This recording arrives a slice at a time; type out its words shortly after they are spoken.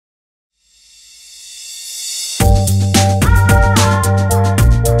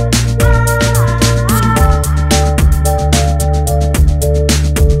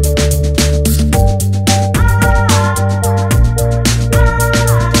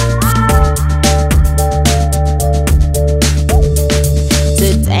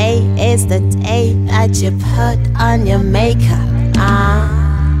the day that you put on your makeup.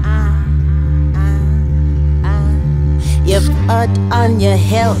 You put on your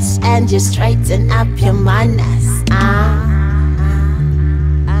heels and you straighten up your manners.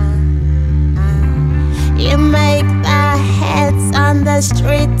 You make the heads on the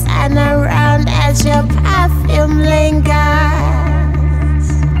street turn around as your perfume lingers,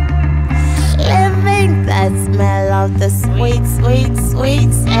 leaving the smell of the sweet, sweet,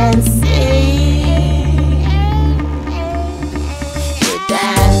 sweet and sweet. You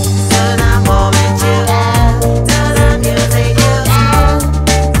dance to the moment, you dance to the music, you dance.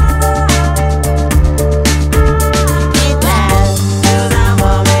 You dance to the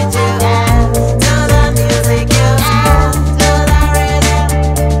moment, you dance to the music, you dance to the rhythm.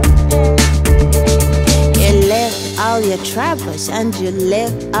 You leave all your troubles and you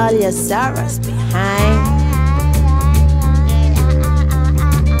leave all your sorrows behind,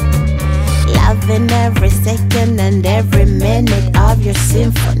 loving every second and every minute of your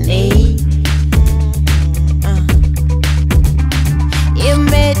symphony. You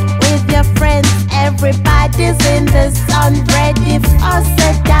meet with your friends, everybody's in the sun, ready for